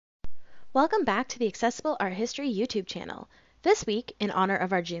Welcome back to the Accessible Art History YouTube channel. This week, in honor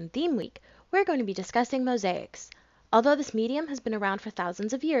of our June theme week, we're going to be discussing mosaics. Although this medium has been around for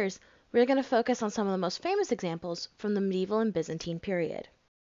thousands of years, we're going to focus on some of the most famous examples from the medieval and Byzantine period.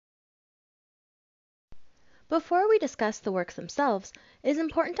 Before we discuss the works themselves, it is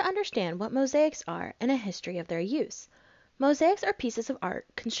important to understand what mosaics are and a history of their use. Mosaics are pieces of art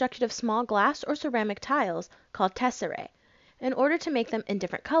constructed of small glass or ceramic tiles called tesserae. In order to make them in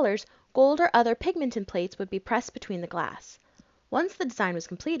different colors, gold or other pigmented plates would be pressed between the glass. Once the design was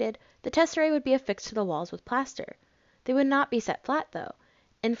completed, the tesserae would be affixed to the walls with plaster. They would not be set flat, though.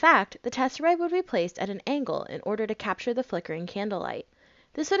 In fact, the tesserae would be placed at an angle in order to capture the flickering candlelight.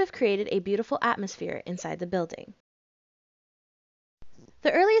 This would have created a beautiful atmosphere inside the building.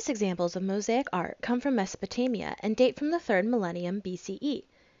 The earliest examples of mosaic art come from Mesopotamia and date from the 3rd millennium BCE.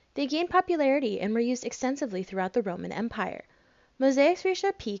 They gained popularity and were used extensively throughout the Roman Empire. Mosaics reached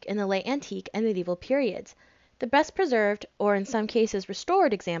their peak in the late antique and medieval periods. The best preserved, or in some cases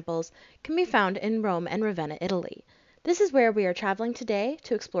restored, examples can be found in Rome and Ravenna, Italy. This is where we are traveling today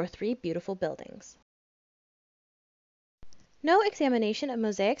to explore 3 beautiful buildings. No examination of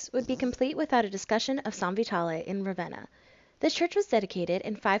mosaics would be complete without a discussion of San Vitale in Ravenna. This church was dedicated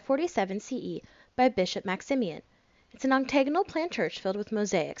in 547 CE by Bishop Maximian. It's an octagonal plan church filled with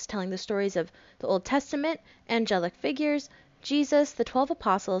mosaics telling the stories of the Old Testament, angelic figures, Jesus, the 12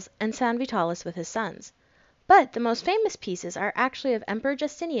 apostles, and San Vitalis with his sons. But the most famous pieces are actually of Emperor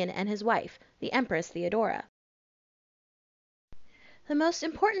Justinian and his wife, the Empress Theodora. The most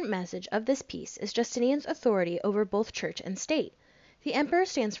important message of this piece is Justinian's authority over both church and state. The emperor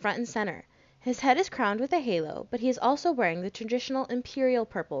stands front and center. His head is crowned with a halo, but he is also wearing the traditional imperial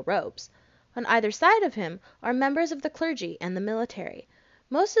purple robes. On either side of him are members of the clergy and the military.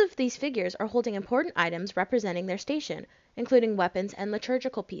 Most of these figures are holding important items representing their station, including weapons and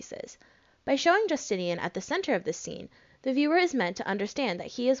liturgical pieces. By showing Justinian at the center of this scene, the viewer is meant to understand that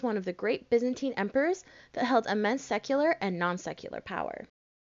he is one of the great Byzantine emperors that held immense secular and non-secular power.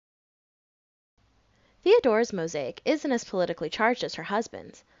 Theodora's mosaic isn't as politically charged as her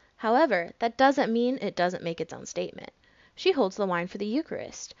husband's. However, that doesn't mean it doesn't make its own statement. She holds the wine for the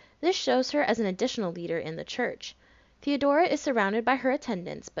Eucharist. This shows her as an additional leader in the church. Theodora is surrounded by her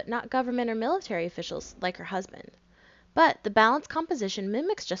attendants, but not government or military officials like her husband. But the balanced composition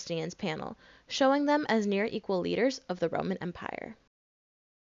mimics Justinian's panel, showing them as near equal leaders of the Roman Empire.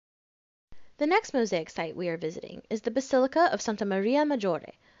 The next mosaic site we are visiting is the Basilica of Santa Maria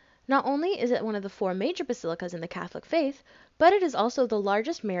Maggiore. Not only is it one of the 4 major basilicas in the Catholic faith, but it is also the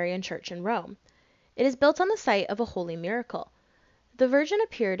largest Marian church in Rome. It is built on the site of a holy miracle. The Virgin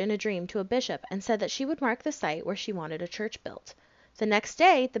appeared in a dream to a bishop and said that she would mark the site where she wanted a church built. The next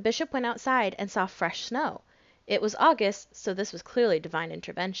day, the bishop went outside and saw fresh snow. It was August, so this was clearly divine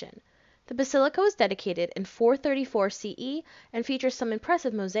intervention. The basilica was dedicated in 434 CE and features some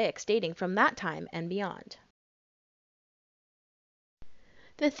impressive mosaics dating from that time and beyond.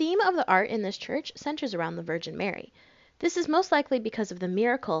 The theme of the art in this church centers around the Virgin Mary. This is most likely because of the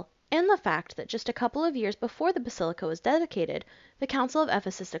miracle and the fact that just a couple of years before the basilica was dedicated, the Council of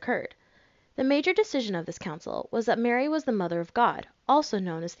Ephesus occurred. The major decision of this council was that Mary was the Mother of God, also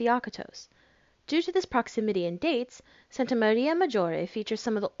known as Theotokos. Due to this proximity in dates, Santa Maria Maggiore features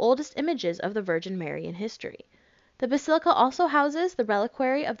some of the oldest images of the Virgin Mary in history. The basilica also houses the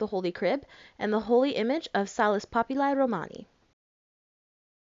reliquary of the Holy Crib and the holy image of Salus Populi Romani.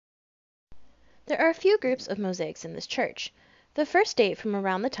 There are a few groups of mosaics in this church. The first date from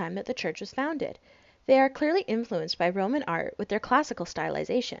around the time that the church was founded. They are clearly influenced by Roman art with their classical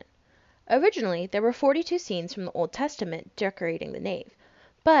stylization. Originally, there were 42 scenes from the Old Testament decorating the nave,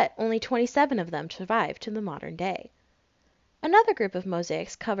 but only 27 of them survive to the modern day. Another group of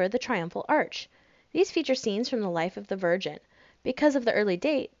mosaics cover the Triumphal Arch. These feature scenes from the life of the Virgin. Because of the early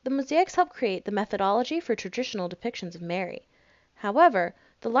date, the mosaics help create the methodology for traditional depictions of Mary. However,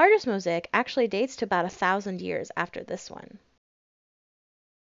 the largest mosaic actually dates to about 1,000 years after this one.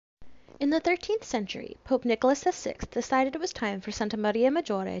 In the 13th century, Pope Nicholas VI decided it was time for Santa Maria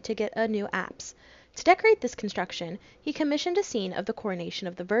Maggiore to get a new apse. To decorate this construction, he commissioned a scene of the coronation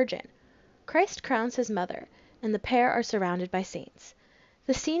of the Virgin. Christ crowns his mother, and the pair are surrounded by saints.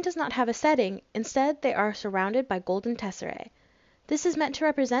 The scene does not have a setting, instead they are surrounded by golden tesserae. This is meant to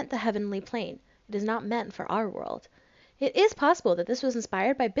represent the heavenly plane. It is not meant for our world. It is possible that this was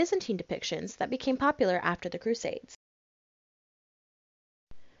inspired by Byzantine depictions that became popular after the Crusades.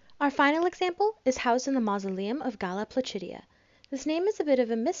 Our final example is housed in the mausoleum of Galla Placidia. This name is a bit of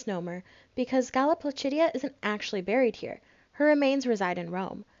a misnomer because Galla Placidia isn't actually buried here. Her remains reside in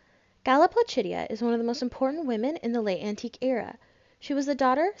Rome. Galla Placidia is one of the most important women in the late antique era. She was the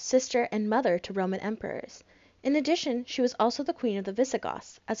daughter, sister, and mother to Roman emperors. In addition, she was also the queen of the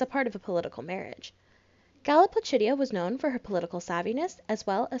Visigoths, as a part of a political marriage. Galla Placidia was known for her political savviness as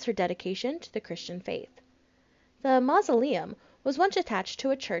well as her dedication to the Christian faith. The mausoleum was once attached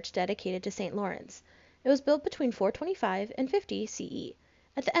to a church dedicated to St. Lawrence. It was built between 425 and 50 CE,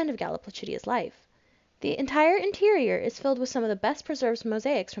 at the end of Galla Placidia's life. The entire interior is filled with some of the best preserved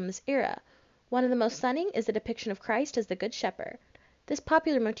mosaics from this era. One of the most stunning is the depiction of Christ as the Good Shepherd. This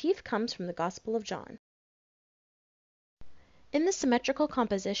popular motif comes from the Gospel of John. In this symmetrical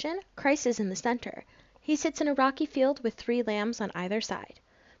composition, Christ is in the center. He sits in a rocky field with 3 lambs on either side.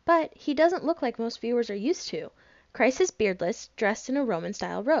 But he doesn't look like most viewers are used to. Christ is beardless, dressed in a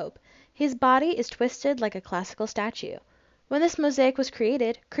Roman-style robe. His body is twisted like a classical statue. When this mosaic was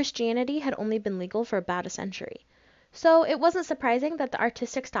created, Christianity had only been legal for about a century. So it wasn't surprising that the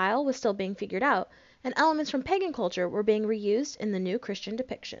artistic style was still being figured out, and elements from pagan culture were being reused in the new Christian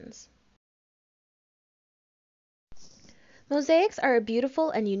depictions. Mosaics are a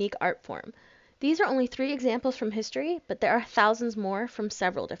beautiful and unique art form. These are only 3 examples from history, but there are thousands more from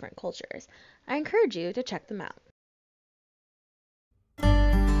several different cultures. I encourage you to check them out.